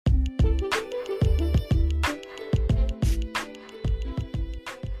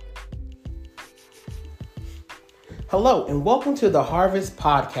Hello and welcome to the Harvest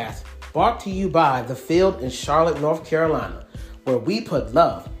Podcast, brought to you by The Field in Charlotte, North Carolina, where we put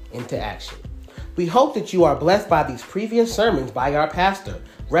love into action. We hope that you are blessed by these previous sermons by our pastor,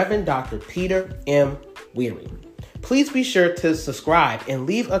 Reverend Dr. Peter M. Weary. Please be sure to subscribe and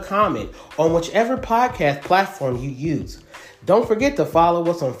leave a comment on whichever podcast platform you use. Don't forget to follow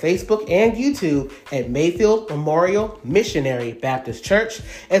us on Facebook and YouTube at Mayfield Memorial Missionary Baptist Church,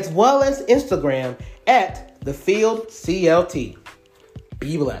 as well as Instagram at The Field CLT.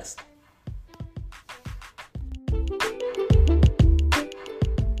 Be blessed.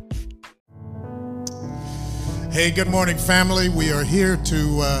 Hey, good morning, family. We are here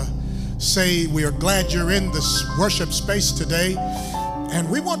to say we are glad you're in this worship space today. And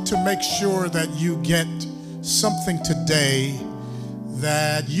we want to make sure that you get something today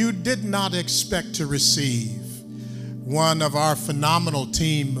that you did not expect to receive. One of our phenomenal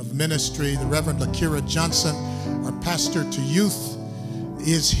team of ministry, the Reverend Lakira Johnson, our pastor to youth,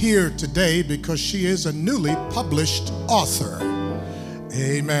 is here today because she is a newly published author.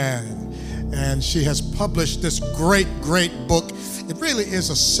 Amen. And she has published this great book. It really is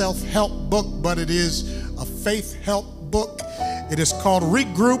a self-help book, but it is a faith help book. It is called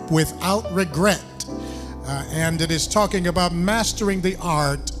Regroup Without Regret. And it is talking about mastering the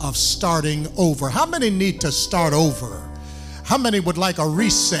art of starting over. How many need to start over? How many would like a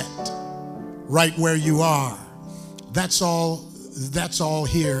reset right where you are? That's all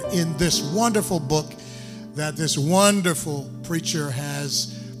here in this wonderful book that this wonderful preacher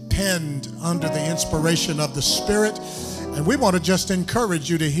has penned under the inspiration of the Spirit. And we want to just encourage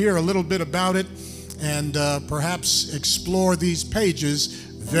you to hear a little bit about it and perhaps explore these pages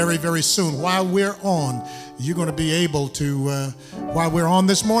very, very soon. While we're on, you're going to be able to, while we're on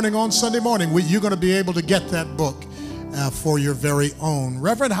this morning, on Sunday morning, you're going to be able to get that book for your very own.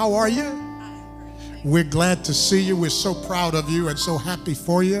 Reverend, how are you? We're glad to see you. We're so proud of you and so happy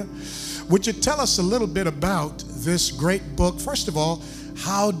for you. Would you tell us a little bit about this great book? First of all,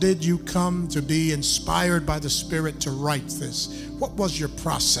 how did you come to be inspired by the Spirit to write this? What was your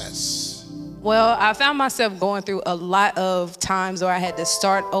process? Well, I found myself going through a lot of times where I had to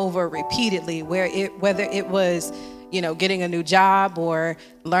start over repeatedly, whether it was, getting a new job or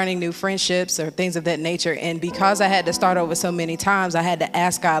learning new friendships or things of that nature. And because I had to start over so many times, I had to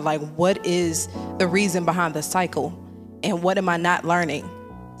ask God, what is the reason behind the cycle? And what am I not learning?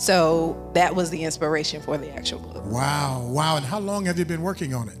 So that was the inspiration for the actual book. Wow. And how long have you been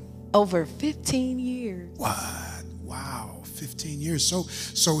working on it? Over 15 years. What? Wow. 15 years.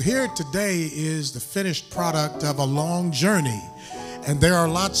 So here today is the finished product of a long journey. And there are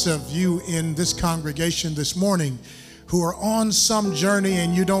lots of you in this congregation this morning who are on some journey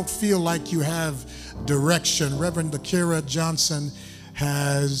and you don't feel like you have direction. Reverend Lakira Johnson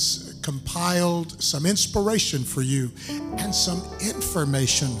has compiled some inspiration for you and some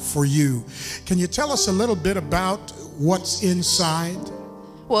information for you. Can you tell us a little bit about what's inside?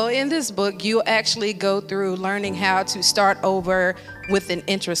 Well, in this book, you actually go through learning how to start over with an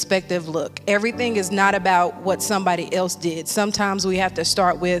introspective look. Everything is not about what somebody else did. Sometimes we have to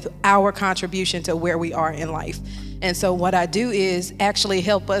start with our contribution to where we are in life. And so what I do is actually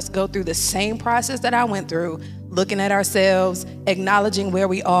help us go through the same process that I went through, looking at ourselves, acknowledging where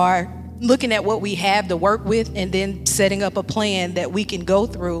we are, looking at what we have to work with, and then setting up a plan that we can go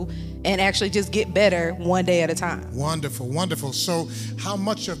through and actually just get better one day at a time. Wonderful. So how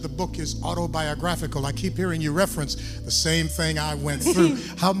much of the book is autobiographical? I keep hearing you reference the same thing I went through.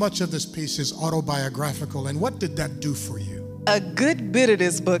 How much of this piece is autobiographical, and what did that do for you? A good bit of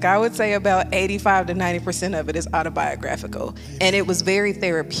this book, I would say about 85 to 90% of it is autobiographical. And it was very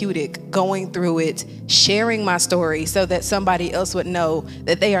therapeutic going through it, sharing my story so that somebody else would know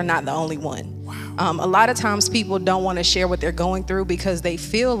that they are not the only one. Wow. A lot of times people don't want to share what they're going through because they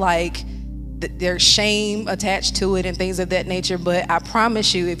feel like there's shame attached to it and things of that nature. But I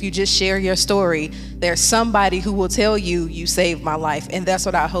promise you, if you just share your story, there's somebody who will tell you, you saved my life. And that's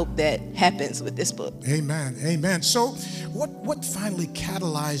what I hope that happens with this book. Amen. So what finally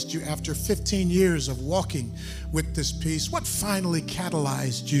catalyzed you after 15 years of walking with this piece? What finally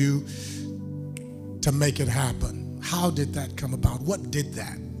catalyzed you to make it happen? How did that come about? What did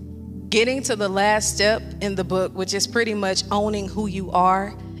that? Getting to the last step in the book, which is pretty much owning who you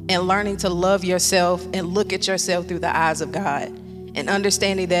are and learning to love yourself and look at yourself through the eyes of God and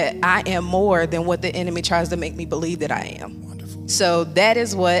understanding that I am more than what the enemy tries to make me believe that I am. Wonderful. So that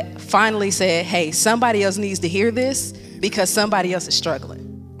is what finally said, hey, somebody else needs to hear this because somebody else is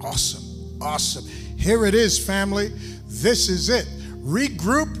struggling. Awesome. Here it is, family. This is it.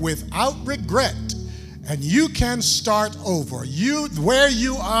 Regroup without regret. And you can start over. Where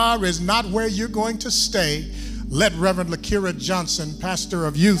you are is not where you're going to stay. Let Reverend Lakira Johnson, pastor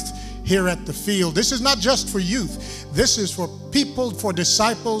of youth here at the field. This is not just for youth. This is for people, for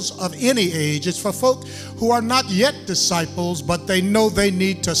disciples of any age. It's for folk who are not yet disciples, but they know they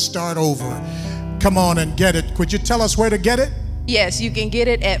need to start over. Come on and get it. Could you tell us where to get it? Yes, you can get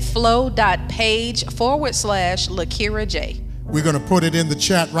it at flow.page/Lakira J. We're going to put it in the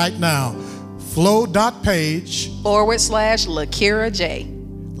chat right now. flow.page/Lakira J.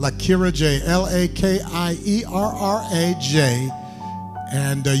 Lakira J, Lakieraj.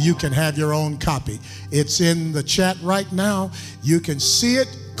 And you can have your own copy. It's in the chat right now. You can see it,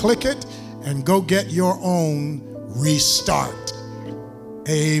 click it, and go get your own Restart.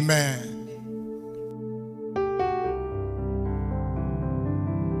 Amen.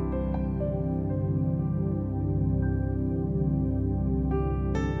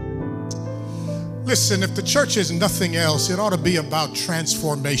 Listen, if the church is nothing else, it ought to be about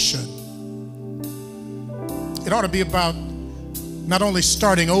transformation. It ought to be about not only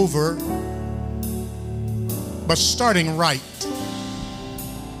starting over, but starting right.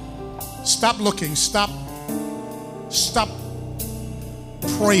 Stop looking, stop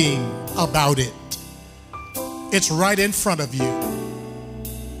praying about it. It's right in front of you.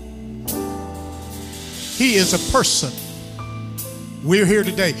 He is a person. We're here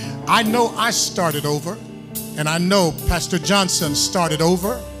today. I know I started over, and I know Pastor Johnson started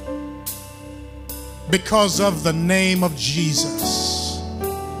over because of the name of Jesus.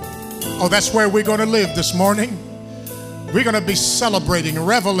 Oh, that's where we're going to live this morning. We're going to be celebrating,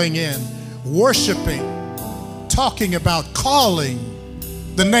 reveling in, worshiping, talking about, calling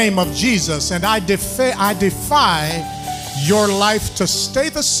the name of Jesus. And I defy your life to stay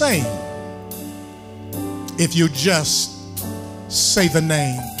the same if you just say the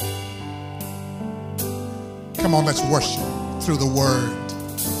name. Come on, let's worship through the word.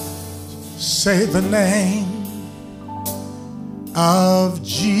 Say the name of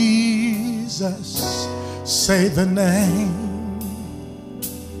Jesus. Say the name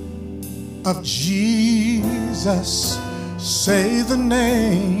of Jesus. Say the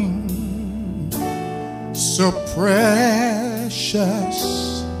name. So precious.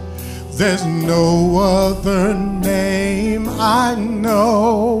 There's no other name I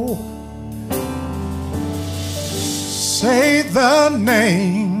know. Say the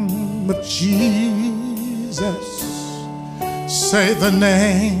name of Jesus. Say the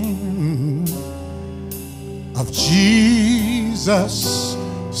name of Jesus.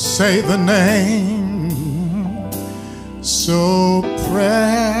 Say the name. So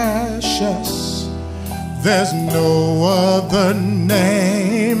precious. There's no other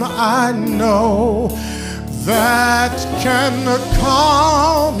name I know that can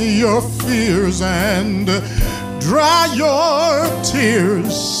calm your fears and dry your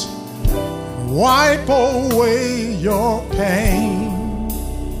tears, wipe away your pain.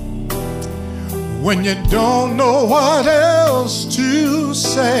 When you don't know what else to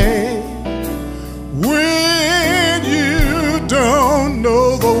say, when you don't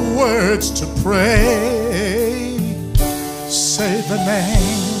know the words to pray, say the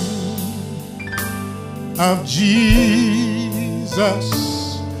name of Jesus.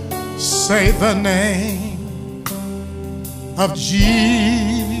 Say the name of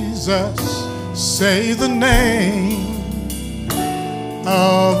Jesus. Say the name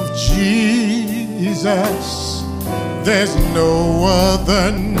of Jesus. There's no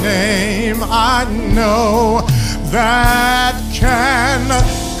other name I know that can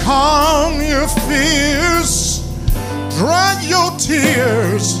calm your fears, dry your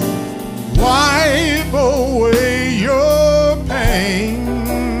tears, wipe away your pain.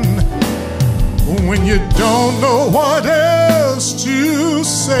 When you don't know what else to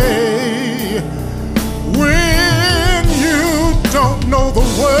say, when you don't know the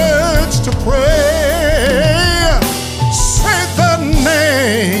words to pray, say the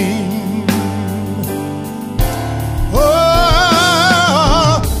name.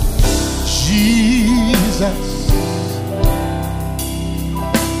 Oh, Jesus.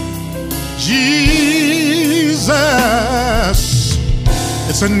 Jesus.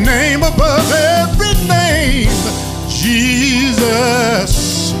 It's a name above every name.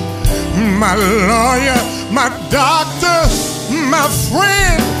 Jesus. My lawyer, my doctor, my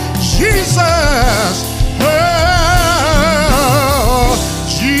friend. Jesus. Oh,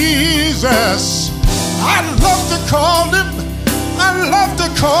 Jesus. I love to call him. I love to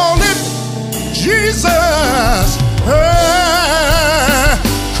call him Jesus.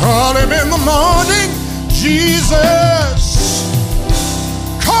 Call him in the morning, Jesus.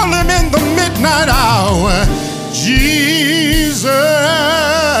 Call him in the midnight hour, Jesus.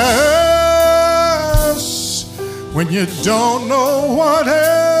 when you don't know what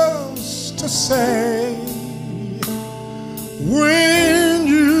else to say, when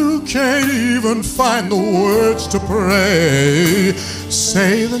you can't even find the words to pray,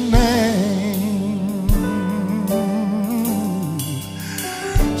 say the name,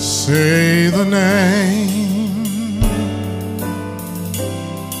 say the name,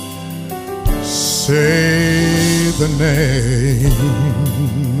 say the name,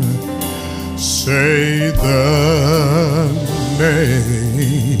 say the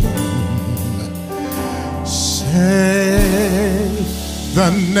name, say the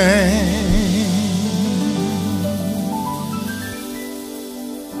name.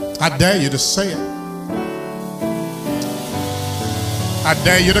 I dare you to say it. I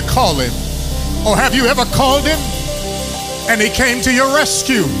dare you to call him. Or have you ever called him and he came to your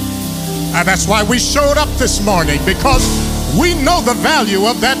rescue? And that's why we showed up this morning, because we know the value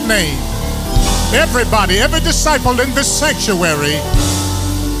of that name. Everybody, every disciple in this sanctuary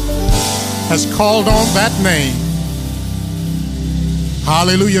has called on that name.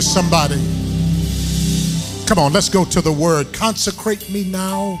 Hallelujah, somebody. Come on, let's go to the word. Consecrate me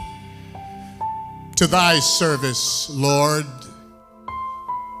now to thy service, Lord,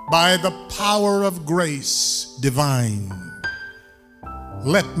 by the power of grace divine.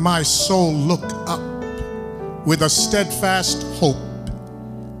 Let my soul look up with a steadfast hope.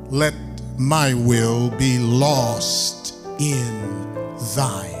 Let my will be lost in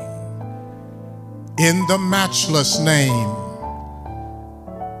thine. In the matchless name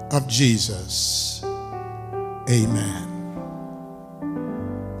of Jesus, amen.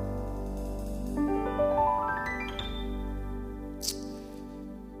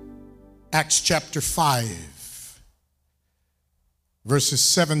 Acts chapter 5, verses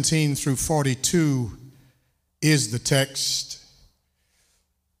 17 through 42 is the text.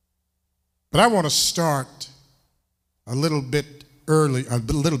 But I want to start a little bit early, a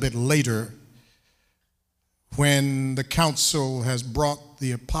little bit later, when the council has brought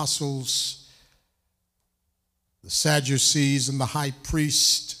the apostles, the Sadducees, and the high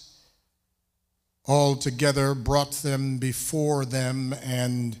priest all together, brought them before them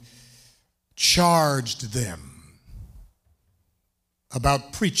and charged them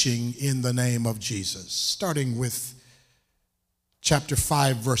about preaching in the name of Jesus. Starting with chapter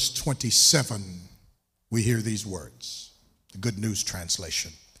 5, verse 27, we hear these words, the Good News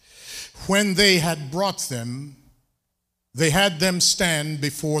Translation. When they had brought them, they had them stand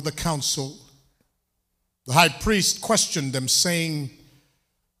before the council. The high priest questioned them, saying,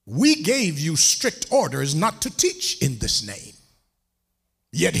 "We gave you strict orders not to teach in this name.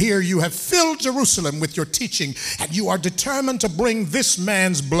 Yet here you have filled Jerusalem with your teaching, and you are determined to bring this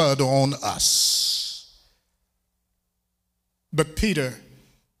man's blood on us." But Peter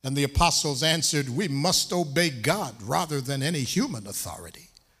and the apostles answered, "We must obey God rather than any human authority.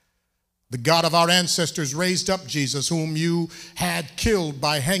 The God of our ancestors raised up Jesus, whom you had killed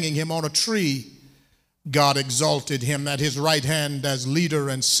by hanging him on a tree. God exalted him at his right hand as leader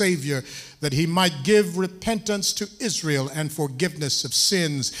and savior, that he might give repentance to Israel and forgiveness of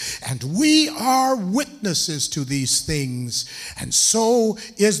sins. And we are witnesses to these things, and so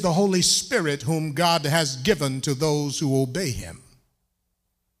is the Holy Spirit, whom God has given to those who obey him."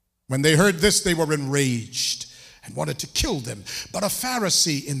 When they heard this, they were enraged and wanted to kill them. But a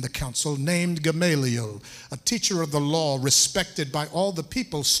Pharisee in the council named Gamaliel, a teacher of the law respected by all the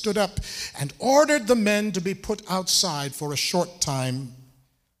people, stood up and ordered the men to be put outside for a short time.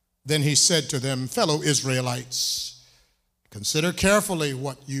 Then he said to them, "Fellow Israelites, consider carefully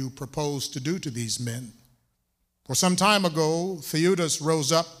what you propose to do to these men. For some time ago, Theudas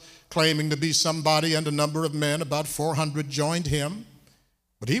rose up, claiming to be somebody, and a number of men, about 400, joined him.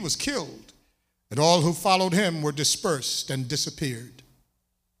 But he was killed, and all who followed him were dispersed and disappeared.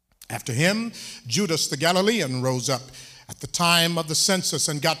 After him, Judas the Galilean rose up at the time of the census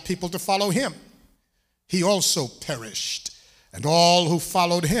and got people to follow him. He also perished, and all who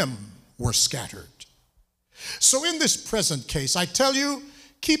followed him were scattered. So in this present case, I tell you,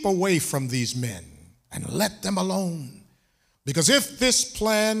 keep away from these men and let them alone. Because if this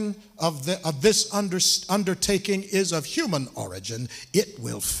plan of this undertaking is of human origin, it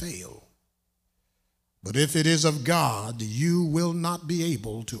will fail. But if it is of God, you will not be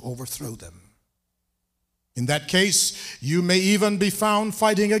able to overthrow them. In that case, you may even be found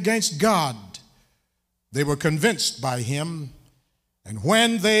fighting against God." They were convinced by him, and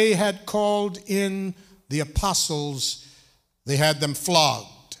when they had called in the apostles, they had them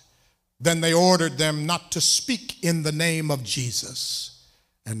flogged. Then they ordered them not to speak in the name of Jesus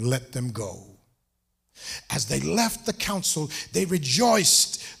and let them go. As they left the council, they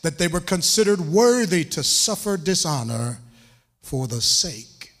rejoiced that they were considered worthy to suffer dishonor for the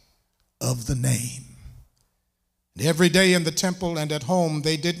sake of the name. And every day in the temple and at home,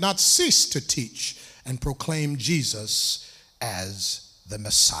 they did not cease to teach and proclaim Jesus as the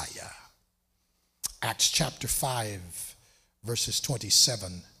Messiah. Acts chapter 5, verses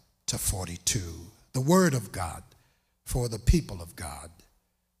 27 to 42. The word of God for the people of God.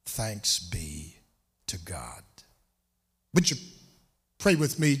 Thanks be to God. Would you pray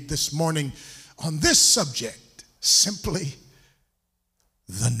with me this morning on this subject, simply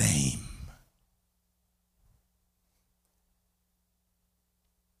the name?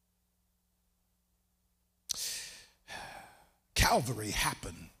 Calvary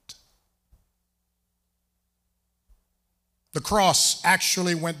happened. The cross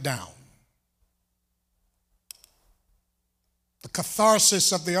actually went down. The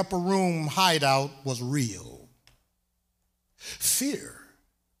catharsis of the upper room hideout was real. Fear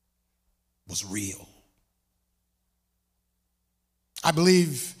was real. I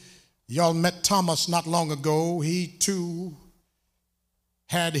believe y'all met Thomas not long ago. He too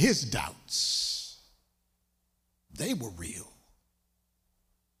had his doubts. They were real.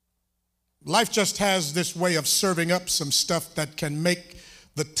 Life just has this way of serving up some stuff that can make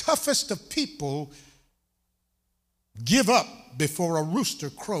the toughest of people give up before a rooster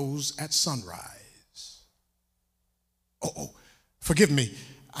crows at sunrise. Forgive me.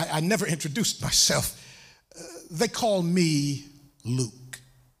 I never introduced myself. They call me Luke.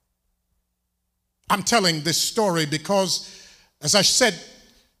 I'm telling this story because, as I said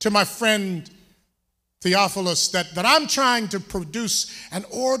to my friend Theophilus, that I'm trying to produce an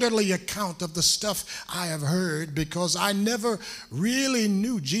orderly account of the stuff I have heard, because I never really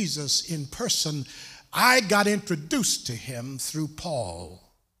knew Jesus in person. I got introduced to him through Paul.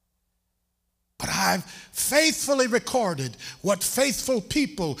 But I've faithfully recorded what faithful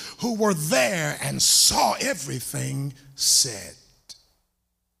people who were there and saw everything said.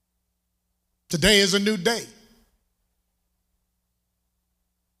 Today is a new day.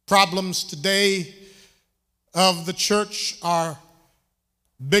 Problems today of the church are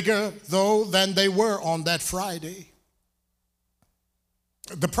bigger, though, than they were on that Friday.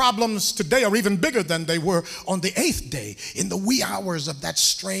 The problems today are even bigger than they were on the 8th day, in the wee hours of that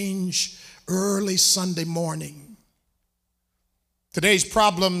strange early Sunday morning. Today's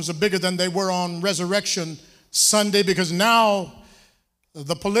problems are bigger than they were on Resurrection Sunday, because now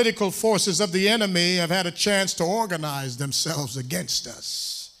the political forces of the enemy have had a chance to organize themselves against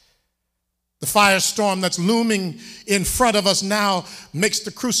us. The firestorm that's looming in front of us now makes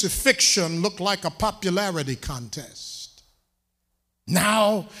the crucifixion look like a popularity contest.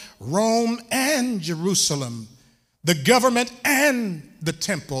 Now, Rome and Jerusalem, the government and the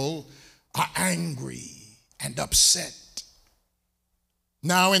temple, are angry and upset.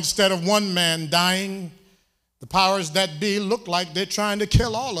 Now, instead of one man dying, the powers that be look like they're trying to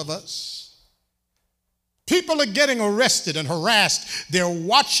kill all of us. People are getting arrested and harassed. They're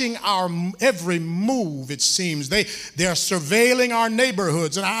watching our every move, it seems. They're surveilling our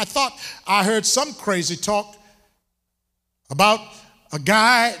neighborhoods. And I thought I heard some crazy talk about a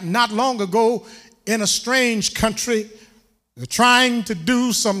guy not long ago in a strange country trying to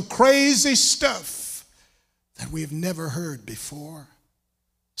do some crazy stuff that we've never heard before.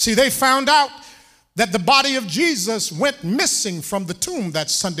 See, they found out that the body of Jesus went missing from the tomb that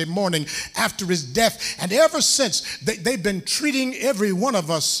Sunday morning after his death. And ever since, they've been treating every one of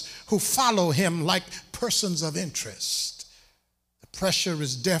us who follow him like persons of interest. The pressure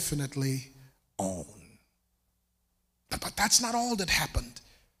is definitely on. But that's not all that happened.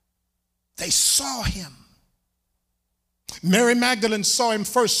 They saw him. Mary Magdalene saw him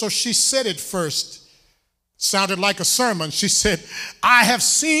first, so she said it first. Sounded like a sermon. She said, "I have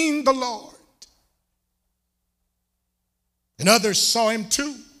seen the Lord." And others saw him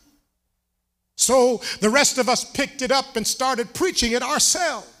too. So the rest of us picked it up and started preaching it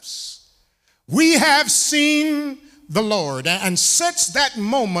ourselves. We have seen the Lord. And since that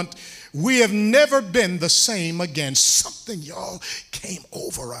moment, we have never been the same again. Something, y'all, came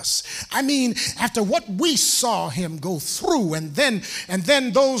over us. I mean, after what we saw him go through, and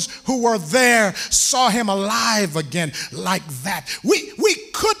then those who were there saw him alive again like that, we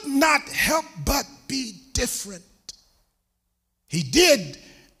could not help but be different. He did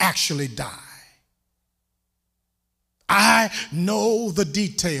actually die. I know the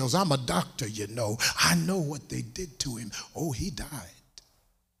details. I'm a doctor, you know. I know what they did to him. Oh, he died.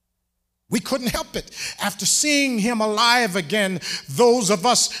 We couldn't help it. After seeing him alive again, those of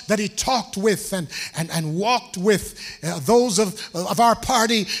us that he talked with and walked with, those of our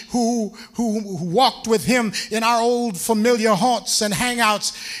party who walked with him in our old familiar haunts and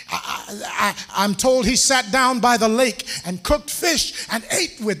hangouts, I'm told he sat down by the lake and cooked fish and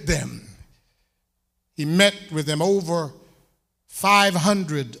ate with them. He met with them, over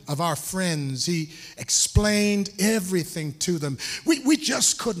 500 of our friends. He explained everything to them. We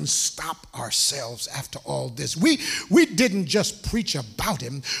just couldn't stop ourselves after all this. We didn't just preach about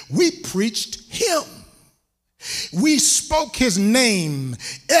him. We preached him. We spoke his name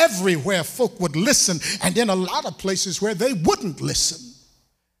everywhere folk would listen, and in a lot of places where they wouldn't listen.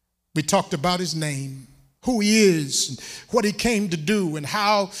 We talked about his name, who he is, what he came to do, and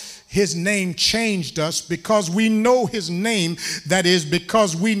how his name changed us because we know his name. That is,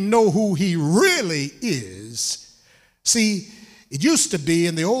 because we know who he really is. See, it used to be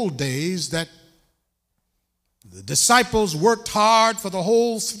in the old days that the disciples worked hard for the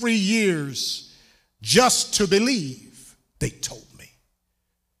whole 3 years just to believe, they told me.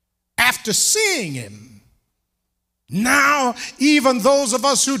 After seeing him, now, even those of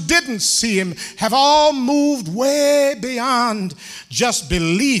us who didn't see him have all moved way beyond just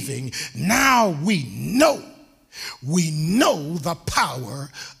believing. Now we know the power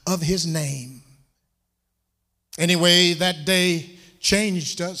of his name. Anyway, that day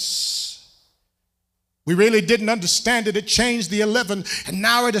changed us. We really didn't understand it. It changed the 11, and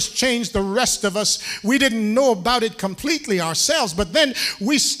now it has changed the rest of us. We didn't know about it completely ourselves, but then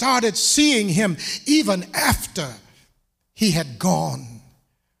we started seeing him even after he had gone.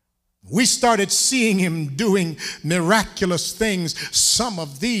 We started seeing him doing miraculous things. Some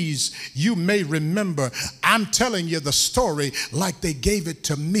of these you may remember. I'm telling you the story like they gave it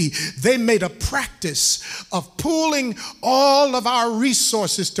to me. They made a practice of pooling all of our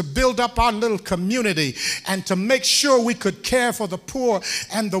resources to build up our little community and to make sure we could care for the poor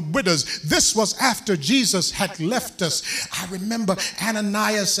and the widows. This was after Jesus had left us. I remember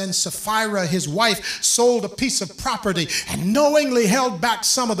Ananias and Sapphira, his wife, sold a piece of property and knowingly held back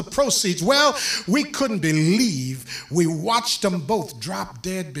some of the proceeds. Well, we couldn't believe we watched them both drop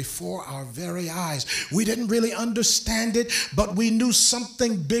dead before our very eyes. We didn't really understand it, but we knew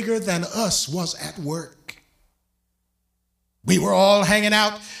something bigger than us was at work. We were all hanging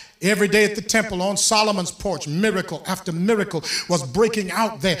out every day at the temple on Solomon's porch. Miracle after miracle was breaking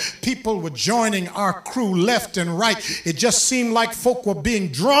out there. People were joining our crew left and right. It just seemed like folk were being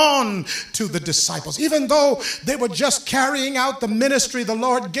drawn to the disciples, even though they were just carrying out the ministry the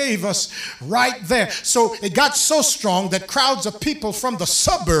Lord gave us right there. So it got so strong that crowds of people from the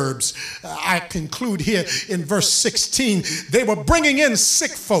suburbs, I conclude here in verse 16, they were bringing in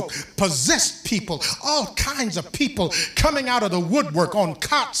sick folk, possessed people, all kinds of people coming out of the woodwork on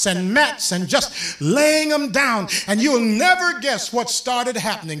cots and mats and just laying them down. And you'll never guess what started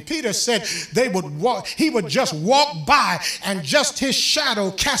happening. Peter said he would just walk by, and just his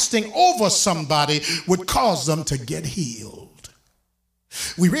shadow casting over somebody would cause them to get healed.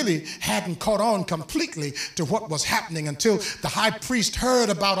 We really hadn't caught on completely to what was happening until the high priest heard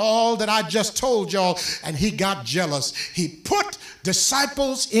about all that I just told y'all, and he got jealous. He put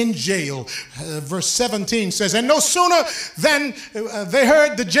disciples in jail. Verse 17 says, and no sooner than they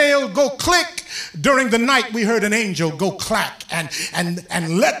heard the jail go click, during the night we heard an angel go clack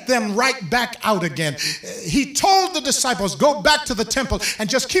and let them right back out again. He told the disciples, go back to the temple and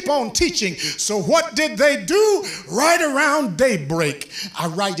just keep on teaching. So what did they do? Right around daybreak, I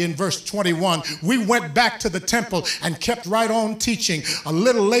write in verse 21, we went back to the temple and kept right on teaching. A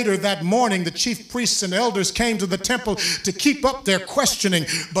little later that morning, the chief priests and elders came to the temple to keep up their questioning.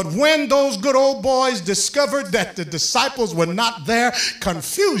 But when those good old boys discovered that the disciples were not there,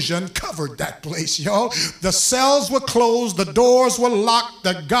 confusion covered that place, y'all. The cells were closed, the doors were locked,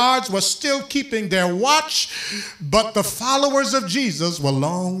 the guards were still keeping their watch, but the followers of Jesus were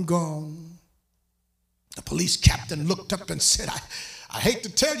long gone. The police captain looked up and said, I hate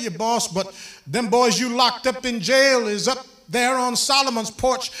to tell you, boss, but them boys you locked up in jail is up there on Solomon's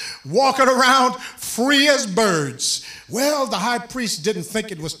porch walking around free as birds. Well, the high priest didn't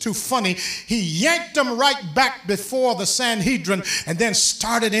think it was too funny. He yanked them right back before the Sanhedrin and then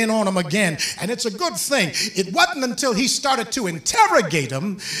started in on them again. And it's a good thing. It wasn't until he started to interrogate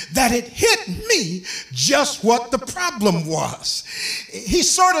them that it hit me just what the problem was. He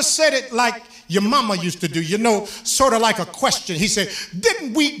sort of said it like, your mama used to do, sort of like a question. He said,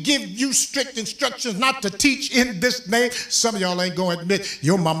 didn't we give you strict instructions not to teach in this name? Some of y'all ain't going to admit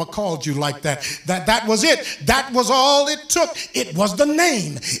your mama called you like that. That was it. That was all it took. It was the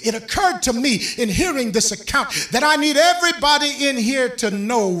name. It occurred to me in hearing this account that I need everybody in here to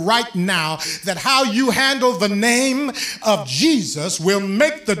know right now that how you handle the name of Jesus will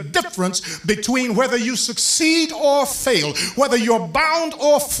make the difference between whether you succeed or fail, whether you're bound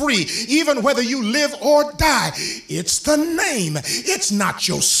or free, even whether you live or die. It's the name. It's not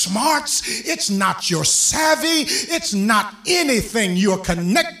your smarts. It's not your savvy. It's not anything you're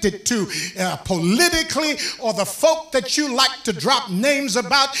connected to politically or the folk that you like to drop names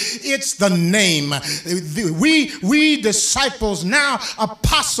about. It's the name. We disciples, now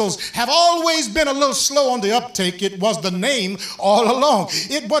apostles, have always been a little slow on the uptake. It was the name all along.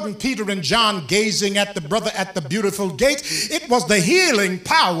 It wasn't Peter and John gazing at the brother at the beautiful gate. It was the healing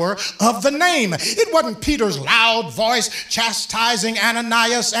power of the name. It wasn't Peter's loud voice chastising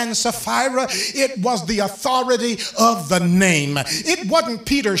Ananias and Sapphira. It was the authority of the name. It wasn't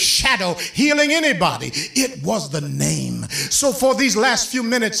Peter's shadow healing anybody. It was the name. So for these last few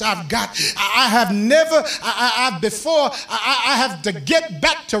minutes I've got, I have to get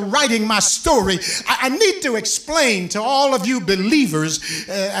back to writing my story. I need to explain to all of you believers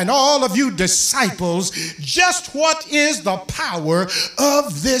and all of you disciples just what is the power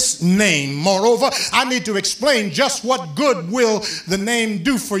of this name. Moreover, I need to explain just what good will the name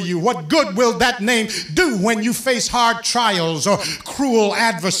do for you. What good will that name do when you face hard trials or cruel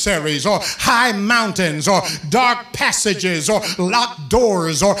adversaries or high mountains or dark passages or locked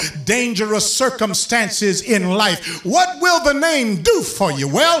doors or dangerous circumstances in life? What will the name do for you?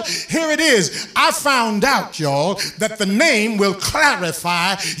 Well, here it is. I found out, y'all, that the name will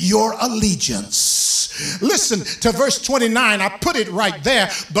clarify your allegiance. Listen to verse 29. I put it right there.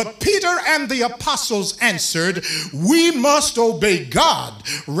 But Peter and the apostles answered, we must obey God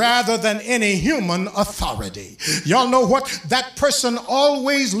rather than any human authority. Y'all know what? That person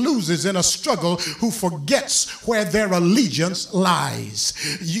always loses in a struggle who forgets where their allegiance lies.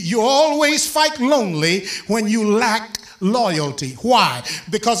 You always fight lonely when you lack loyalty. Why?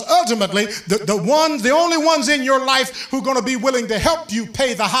 Because ultimately, the only ones in your life who are going to be willing to help you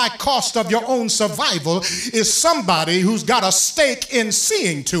pay the high cost of your own survival is somebody who's got a stake in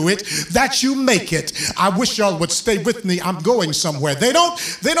seeing to it that you make it. I wish y'all would stay with me. I'm going somewhere. They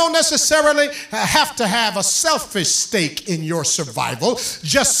don't necessarily have to have a selfish stake in your survival,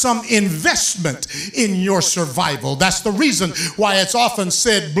 just some investment in your survival. That's the reason why it's often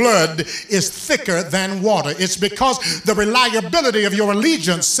said blood is thicker than water. It's because the reliability of your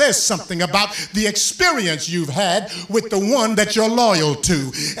allegiance says something about the experience you've had with the one that you're loyal to.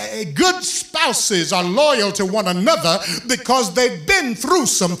 Good spouses are loyal to one another because they've been through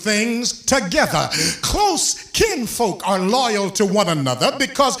some things together. Close kinfolk are loyal to one another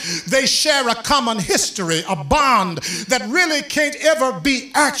because they share a common history, a bond that really can't ever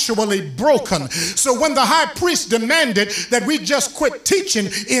be actually broken. So when the high priest demanded that we just quit teaching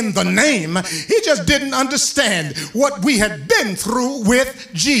in the name, he just didn't understand what we had been through with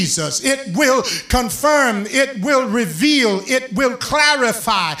Jesus. It will confirm, it will reveal, it will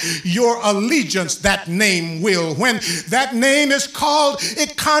clarify your allegiance. That name will. When that name is called,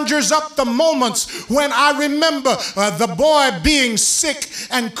 it conjures up the moments when I remember the boy being sick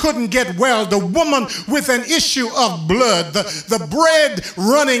and couldn't get well, the woman with an issue of blood, the bread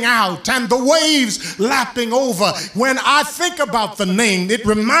running out, and the waves lapping over. When I think about the name, it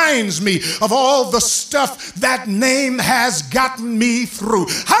reminds me of all the stuff that name has gotten me through.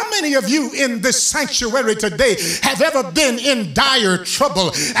 How many of you in this sanctuary today have ever been in dire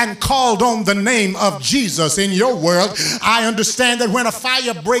trouble and called on the name of Jesus in your world? I understand that when a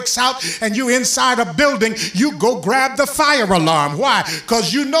fire breaks out and you're inside a building, you go grab the fire alarm. Why?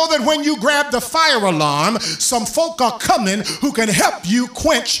 Because you know that when you grab the fire alarm, some folk are coming who can help you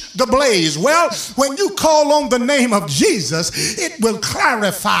quench the blaze. Well, when you call on the name of Jesus, it will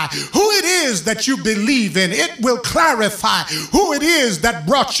clarify who it is that you believe in. It will clarify who it is that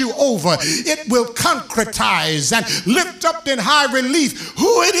brought you over. It will concretize and lift up in high relief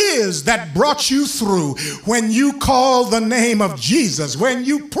who it is that brought you through. When you call the name of Jesus, when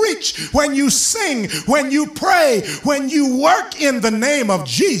you preach, when you sing, when you pray, when you work in the name of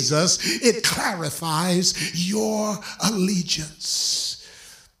Jesus, it clarifies your allegiance.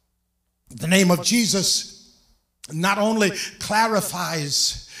 The name of Jesus not only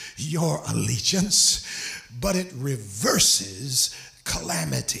clarifies your allegiance, but it reverses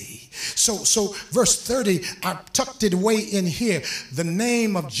calamity. So verse 30, I tucked it away in here. The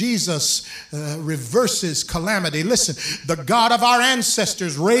name of Jesus reverses calamity. Listen, the God of our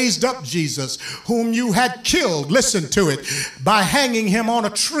ancestors raised up Jesus, whom you had killed. Listen to it. By hanging him on a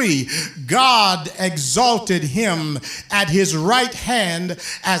tree, God exalted him at his right hand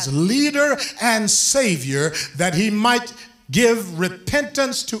as leader and savior, that he might give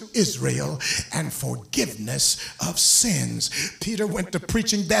repentance to Israel and forgiveness of sins. Peter went to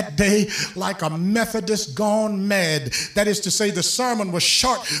preaching that day like a Methodist gone mad. That is to say, the sermon was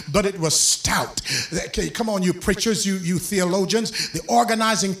short, but it was stout. Okay, come on, you preachers, you theologians. The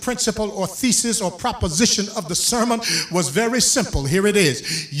organizing principle or thesis or proposition of the sermon was very simple. Here it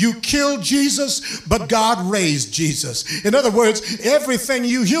is. You killed Jesus, but God raised Jesus. In other words, everything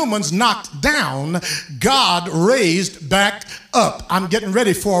you humans knocked down, God raised back up. I'm getting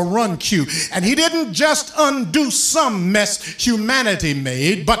ready for a run cue. And he didn't just undo some mess humanity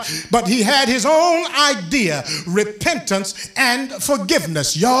made, but he had his own idea, repentance and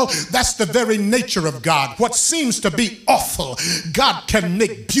forgiveness. Y'all, that's the very nature of God. What seems to be awful, God can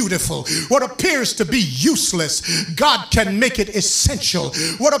make beautiful. What appears to be useless, God can make it essential.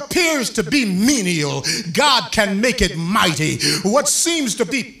 What appears to be menial, God can make it mighty. What seems to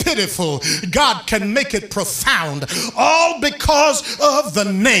be pitiful, God can make it profound. All because of the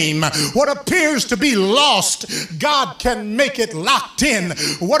name. What appears to be lost, God can make it locked in.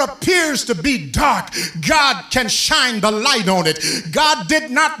 What appears to be dark, God can shine the light on it. God did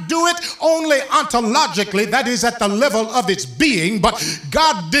not do it only ontologically, that is at the level of its being, but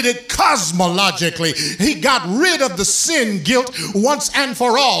God did it cosmologically. He got rid of the sin guilt once and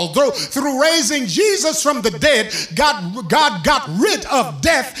for all. Through raising Jesus from the dead, God got rid of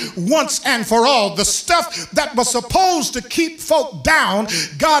death once and for all. The stuff that was supposed to keep folk down,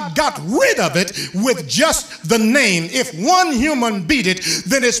 God got rid of it with just the name. If one human beat it,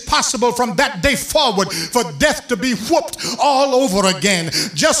 then it's possible from that day forward for death to be whooped all over again.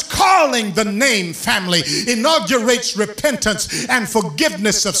 Just calling the name, family, inaugurates repentance and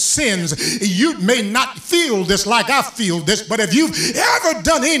forgiveness of sins. You may not feel this like I feel this, but if you've ever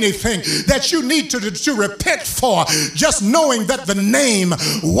done anything that you need to repent for, just knowing that the name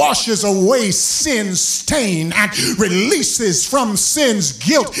washes away sin's stain and releases from sin's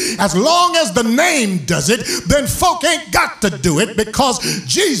guilt. As long as the name does it, then folk ain't got to do it, because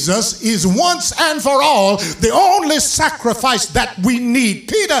Jesus is once and for all the only sacrifice that we need.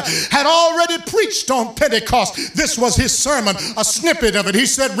 Peter had already preached on Pentecost. This was his sermon, a snippet of it. He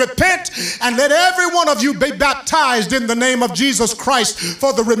said, repent and let every one of you be baptized in the name of Jesus Christ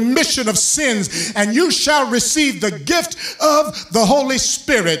for the remission of sins, and you shall receive the gift of the Holy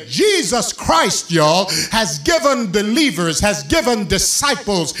Spirit. Jesus Christ, y'all, has given believers, has given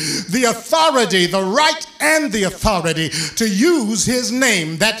disciples the authority, the right and the authority to use his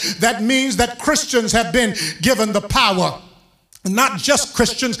name. That means that Christians have been given the power. Not just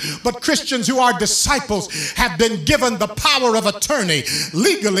Christians, but Christians who are disciples have been given the power of attorney.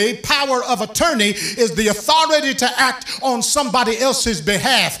 Legally, power of attorney is the authority to act on somebody else's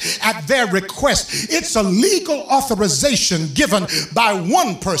behalf at their request. It's a legal authorization given by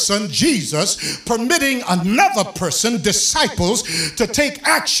one person, Jesus, permitting another person, disciples, to take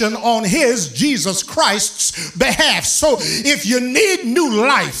action on his, Jesus Christ's, behalf. So if you need new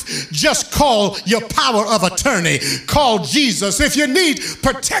life, just call your power of attorney. Call Jesus. If you need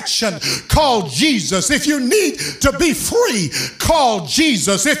protection, call Jesus. If you need to be free, call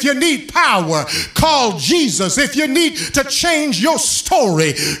Jesus. If you need power, call Jesus. If you need to change your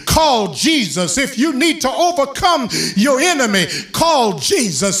story, call Jesus. If you need to overcome your enemy, call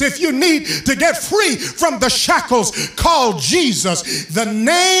Jesus. If you need to get free from the shackles, call Jesus. The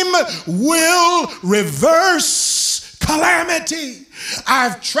name will reverse calamity.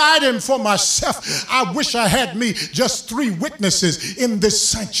 I've tried him for myself. I wish I had me just 3 witnesses in this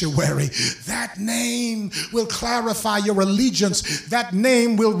sanctuary. That name will clarify your allegiance. That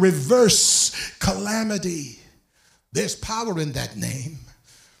name will reverse calamity. There's power in that name.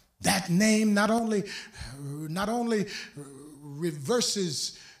 That name not only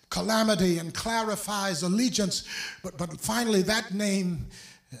reverses calamity and clarifies allegiance, but finally that name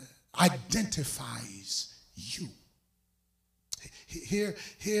identifies you. Here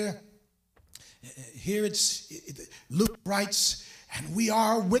Luke writes, and we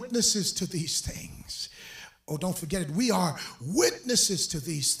are witnesses to these things. Oh, don't forget it. We are witnesses to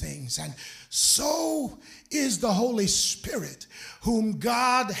these things. And so is the Holy Spirit, whom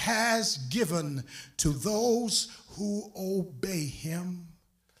God has given to those who obey him.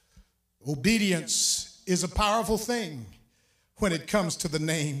 Obedience is a powerful thing when it comes to the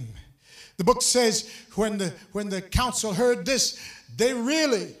name. The book says when the council heard this, they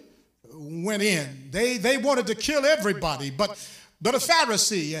really went in. They wanted to kill everybody, but a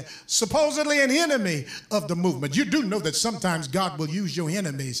Pharisee, supposedly an enemy of the movement. You do know that sometimes God will use your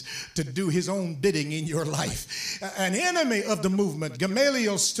enemies to do his own bidding in your life. An enemy of the movement,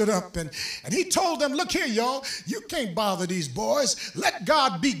 Gamaliel, stood up and he told them, look here, y'all, you can't bother these boys. Let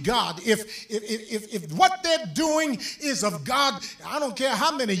God be God. If what they're doing is of God, I don't care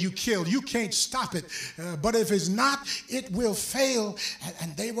how many you kill, you can't stop it. But if it's not, it will fail.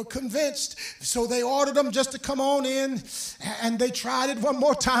 And they were convinced. So they ordered them just to come on in, and they tried it one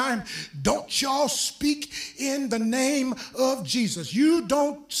more time. Don't y'all speak in the name of Jesus. You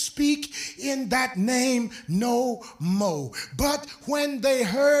don't speak in that name no more. But when they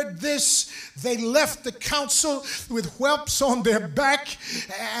heard this, they left the council with whelps on their back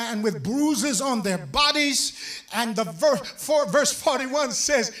and with bruises on their bodies. And the verse 41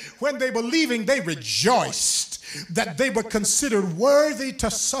 says, when they were leaving, they rejoiced that they were considered worthy to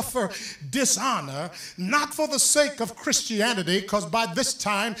suffer dishonor, not for the sake of Christianity, because by this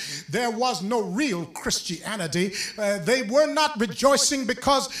time there was no real Christianity. They were not rejoicing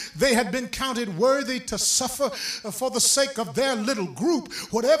because they had been counted worthy to suffer for the sake of their little group,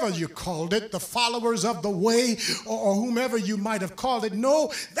 whatever you called it, the followers of the way, or whomever you might have called it.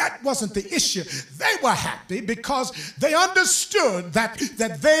 No, that wasn't the issue. They were happy because they understood that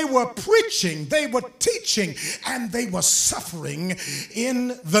they were preaching, they were teaching, and they were suffering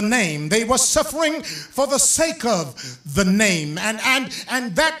in the name. They were suffering for the sake of the name.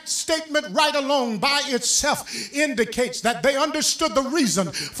 And that statement right alone by itself indicates that they understood the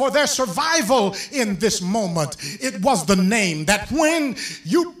reason for their survival in this moment. It was the name. That when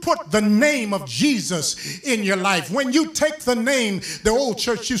you put the name of Jesus in your life, when you take the name, the old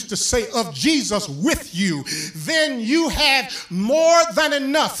church used to say, of Jesus with you, then you have more than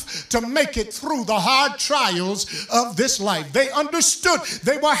enough to make it through the hard trials of this life. They understood.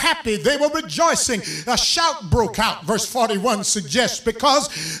 They were happy. They were rejoicing. A shout broke out, verse 41 suggests,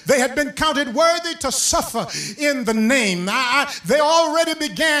 because they had been counted worthy to suffer in the name. They already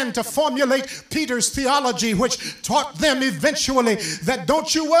began to formulate Peter's theology, which taught them eventually that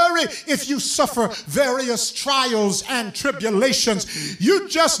don't you worry if you suffer various trials and tribulations. You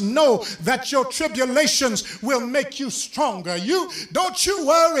just know that your tribulations will make you stronger. Don't you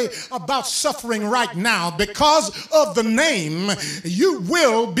worry about suffering right now, because of the name, you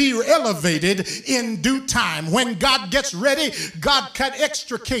will be elevated in due time. When God gets ready, God can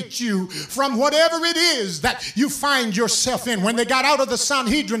extricate you from whatever it is that you find yourself in. When they got out of the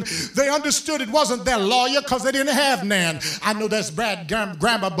Sanhedrin, they understood it wasn't their lawyer, because they didn't have none. I know that's bad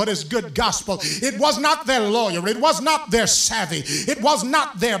grammar, but it's good gospel. It was not their lawyer. It was not their savvy. It was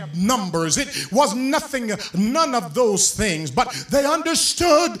not their numbers. It was none of those things. But they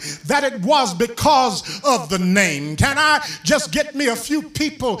understood that it was because of the name. Can I just get me a few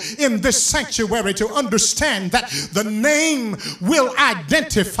people in this sanctuary to understand that the name will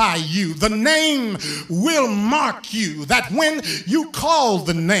identify you? The name will mark you. That when you call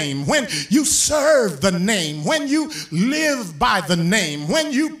the name, when you serve the name, when you live by the name,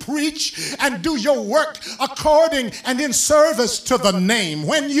 when you preach and do your work according and in service to the name,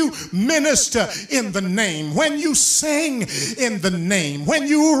 when you minister in the name, when you sing in the name, when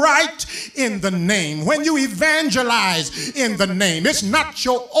you write in the name, when you evangelize in the name. It's not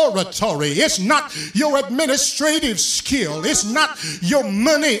your oratory. It's not your administrative skill. It's not your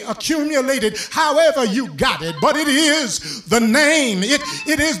money accumulated however you got it, but it is the name.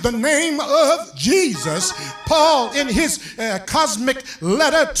 It is the name of Jesus. Paul, in his cosmic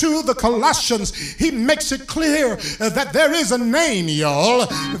letter to the Colossians, he makes it clear that there is a name, y'all,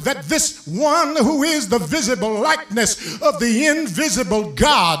 that this one who is the visible likeness of the invisible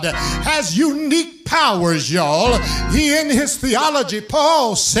God has unique powers, y'all. He, in his theology,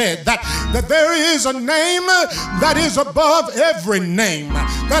 Paul said that there is a name that is above every name,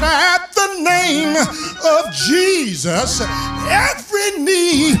 that at the name of Jesus, every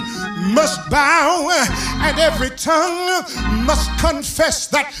knee must bow and every tongue must confess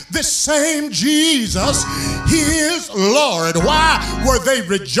that this same Jesus, he is Lord. Why were they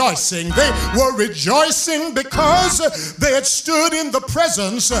rejoicing? They were rejoicing because they had stood in the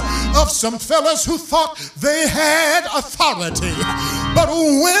presence of some fellas who thought they had authority. But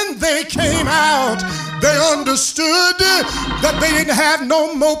when they came out, they understood that they didn't have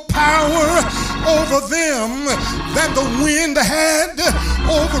no more power over them than the wind had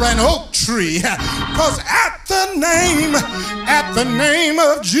over an oak tree. Because at the name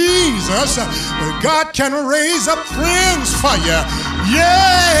of Jesus, God can raise up friends for you.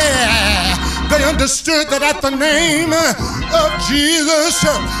 Yeah. They understood that at the name of Jesus,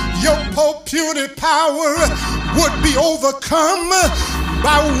 your puny power would be overcome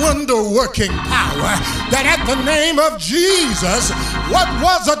by wonder-working power. That at the name of Jesus, what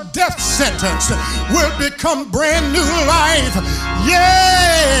was a death sentence will become brand new life.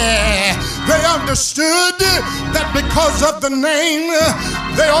 Yeah! They understood that because of the name,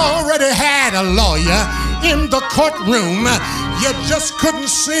 they already had a lawyer in the courtroom. You just couldn't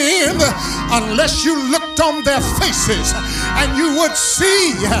see him unless you looked on their faces, and you would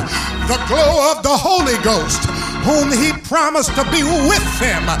see the glow of the Holy Ghost, whom he promised to be with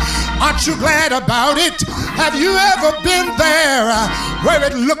them. Aren't you glad about it? Have you ever been there where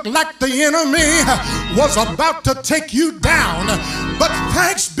it looked like the enemy was about to take you down? But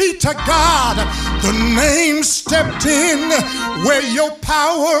thanks be to God, the name stepped in where your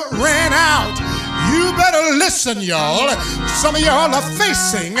power ran out. You better listen, y'all. Some of y'all are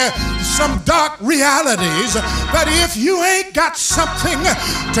facing some dark realities, but if you ain't got something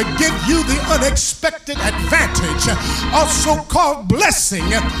to give you the unexpected advantage, also called blessing,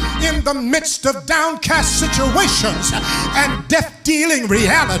 in the midst of downcast situations and death-dealing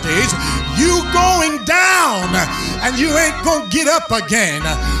realities, you going down and you ain't gonna get up again.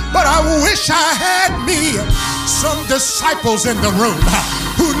 But I wish I had me some disciples in the room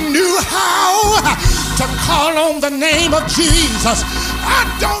who knew how to call on the name of Jesus. I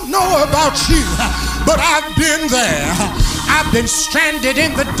don't know about you, but I've been there. I've been stranded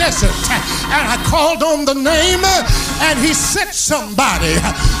in the desert, and I called on the name, and he sent somebody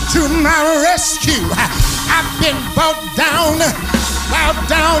to my rescue. I've been bowed down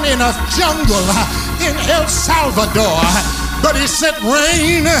in a jungle in El Salvador, but he sent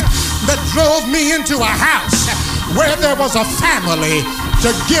rain that drove me into a house where there was a family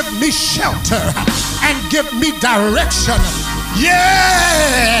to give me shelter and give me direction.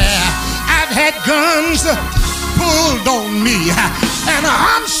 Yeah, I've had guns pulled on me, and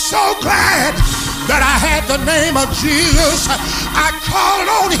I'm so glad that I had the name of Jesus. I called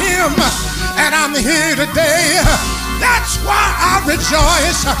on him, and I'm here today. That's why I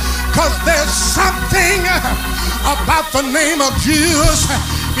rejoice, because there's something about the name of Jesus.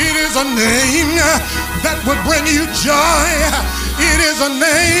 It is a name that will bring you joy. It is a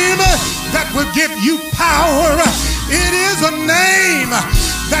name that will give you power. It is a name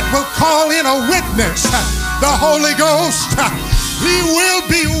that will call in a witness, the Holy Ghost. He will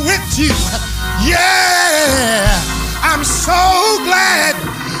be with you. Yeah, I'm so glad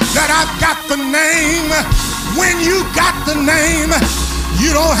that I've got the name. When you got the name,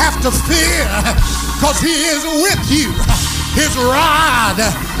 you don't have to fear, because he is with you. His rod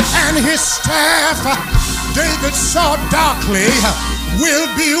and his staff, David saw darkly, will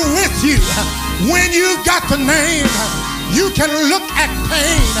be with you. When you got the name, you can look at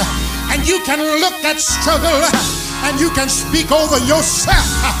pain, and you can look at struggle, and you can speak over yourself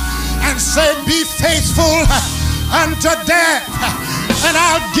and say, be faithful unto death, and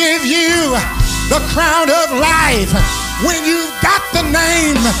I'll give you the crown of life. When you've got the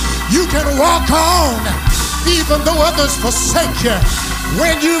name, you can walk on even though others forsake you.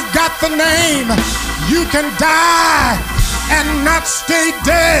 When you've got the name, you can die and not stay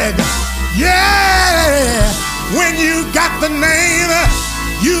dead. Yeah, when you got the name,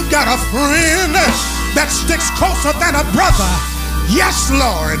 you got a friend that sticks closer than a brother. Yes,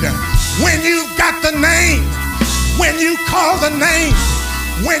 Lord. When you've got the name, when you call the name,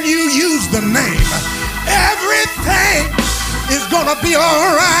 when you use the name, everything is gonna be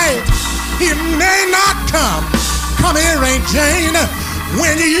all right. He may not come here, Aunt Jane,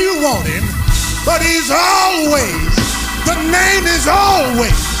 when you want him, but he's always, the name is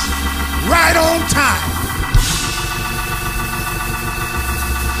always right on time.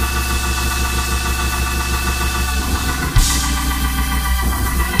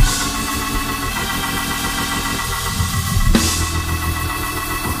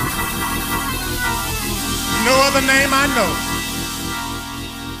 No other name I know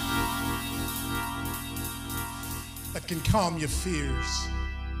that can calm your fears,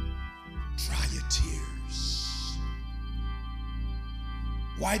 dry your tears,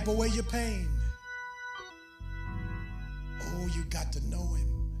 wipe away your pain. Oh, you got to know him.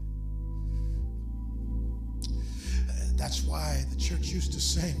 That's why the church used to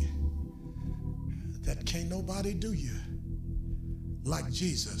sing that can't nobody do you like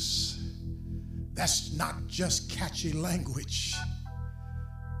Jesus. That's not just catchy language.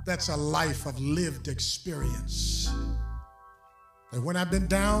 That's a life of lived experience. And when I've been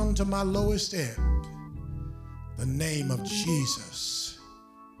down to my lowest ebb, the name of Jesus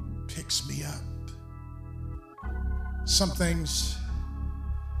picks me up. Some things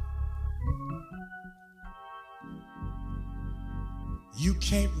you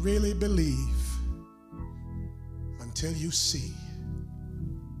can't really believe until you see.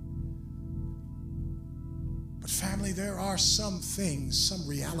 But family, there are some things, some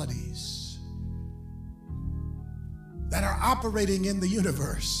realities that are operating in the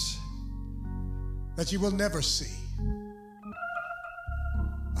universe that you will never see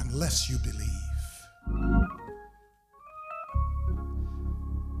unless you believe.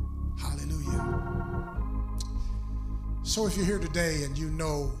 Hallelujah. So if you're here today and you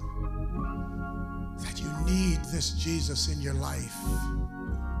know that you need this Jesus in your life,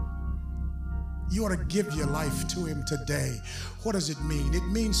 you ought to give your life to him today. What does it mean? It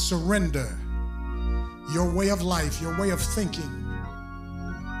means surrender your way of life, your way of thinking,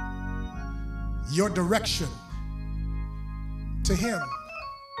 your direction to him.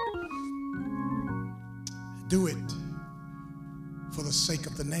 Do it for the sake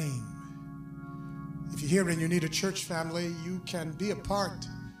of the name. If you're here and you need a church family, you can be a part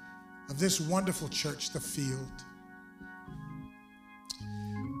of this wonderful church, The Field,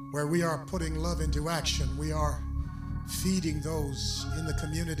 where we are putting love into action. We are feeding those in the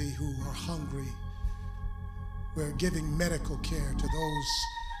community who are hungry. We're giving medical care to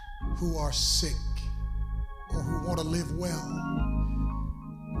those who are sick or who want to live well.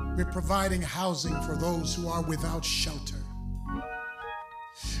 We're providing housing for those who are without shelter.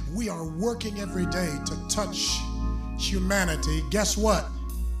 We are working every day to touch humanity. Guess what?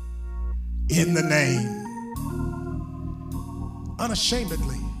 In the name.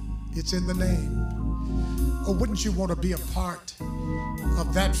 Unashamedly, it's in the name. Or wouldn't you want to be a part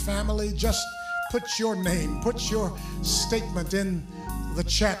of that family? Just put your name, put your statement in the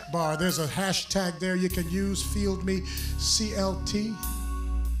chat bar. There's a hashtag there you can use, Field Me, CLT.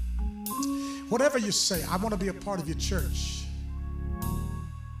 Whatever you say, I want to be a part of your church.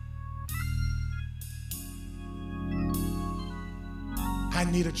 I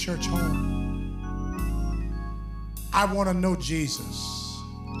need a church home. I want to know Jesus.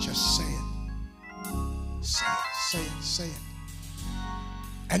 Just say it. Say it, say it, say it.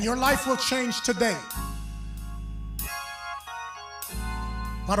 And your life will change today.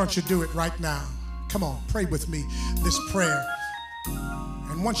 Why don't you do it right now? Come on, pray with me this prayer.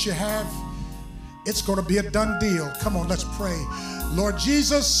 And once you have, it's going to be a done deal. Come on, let's pray. Lord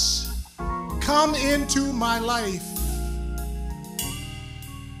Jesus, come into my life.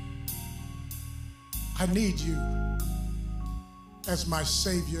 I need you as my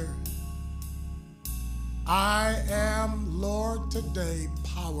Savior. I am, Lord, today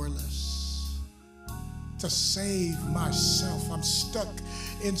powerless to save myself. I'm stuck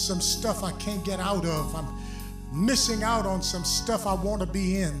in some stuff I can't get out of. I'm missing out on some stuff I want to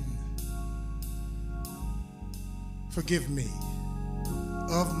be in. Forgive me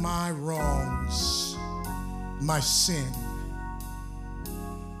of my wrongs, my sin,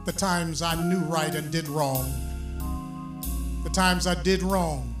 the times I knew right and did wrong, the times I did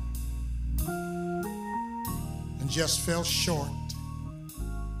wrong and just fell short.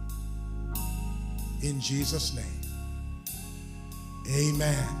 In Jesus' name,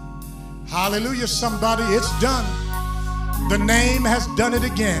 amen. Hallelujah, somebody, it's done. The name has done it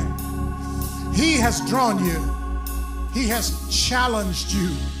again. He has drawn you. He has challenged you.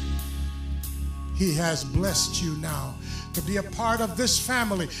 He has blessed you now to be a part of this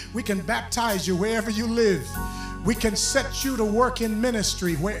family. We can baptize you wherever you live. We can set you to work in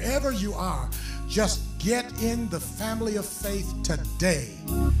ministry wherever you are. Just get in the family of faith today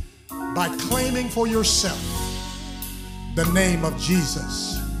by claiming for yourself the name of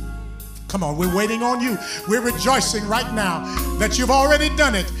Jesus. Come on, we're waiting on you. We're rejoicing right now that you've already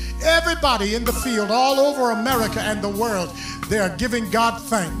done it. Everybody in the field all over America and the world, they are giving God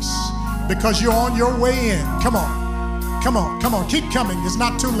thanks because you're on your way in. Come on, come on, come on. Keep coming. It's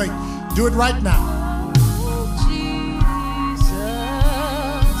not too late. Do it right now.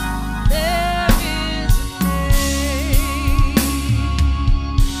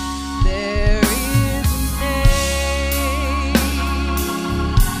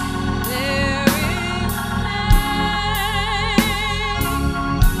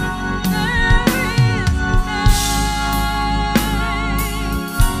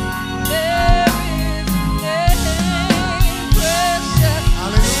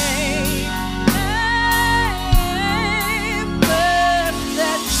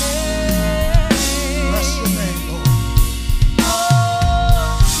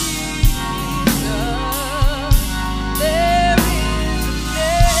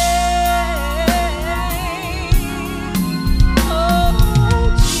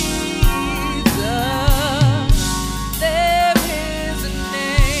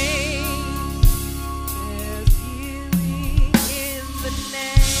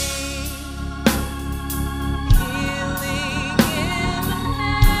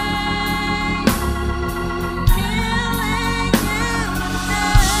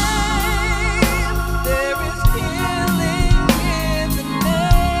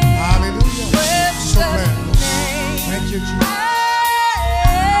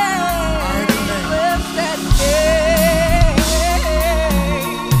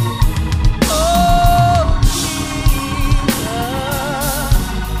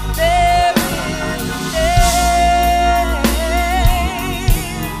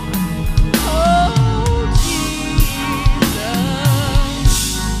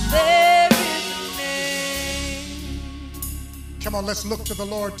 let's look to the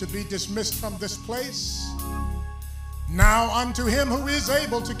Lord to be dismissed from this place. Now unto him who is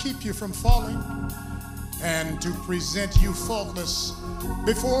able to keep you from falling and to present you faultless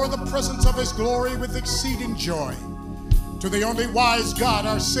before the presence of his glory with exceeding joy. To the only wise God,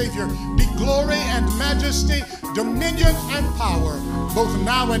 our Savior, be glory and majesty, dominion and power, both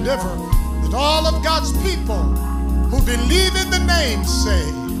now and ever. That all of God's people who believe in the name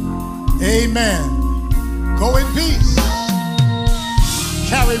say, amen. Go in peace.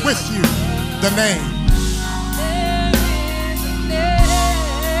 Carry with you the name.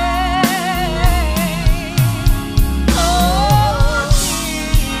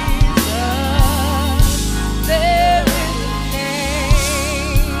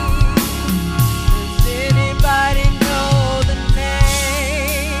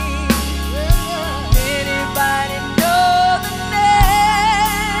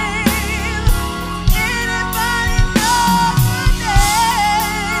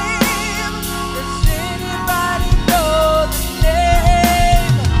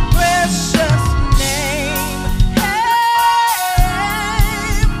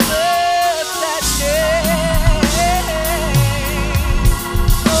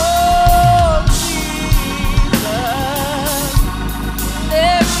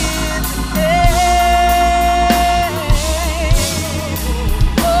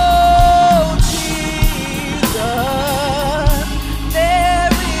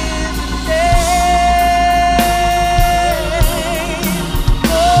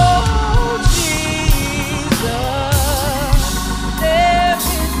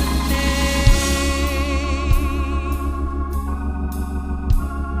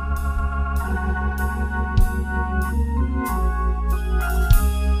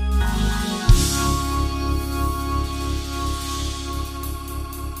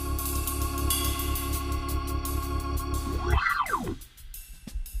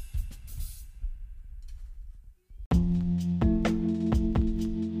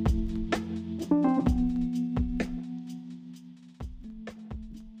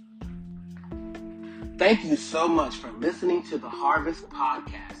 Thank you so much for listening to the Harvest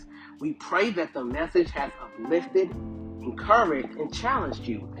Podcast. We pray that the message has uplifted, encouraged, and challenged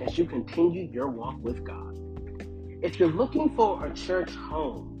you as you continue your walk with God. If you're looking for a church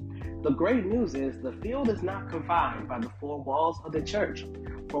home, the great news is the field is not confined by the four walls of the church,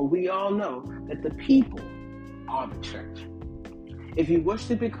 for we all know that the people are the church. If you wish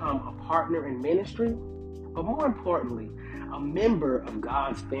to become a partner in ministry, but more importantly, a member of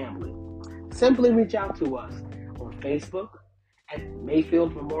God's family, simply reach out to us on Facebook at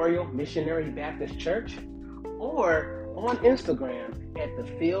Mayfield Memorial Missionary Baptist Church or on Instagram at The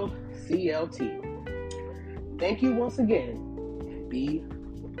Field CLT. Thank you once again, and be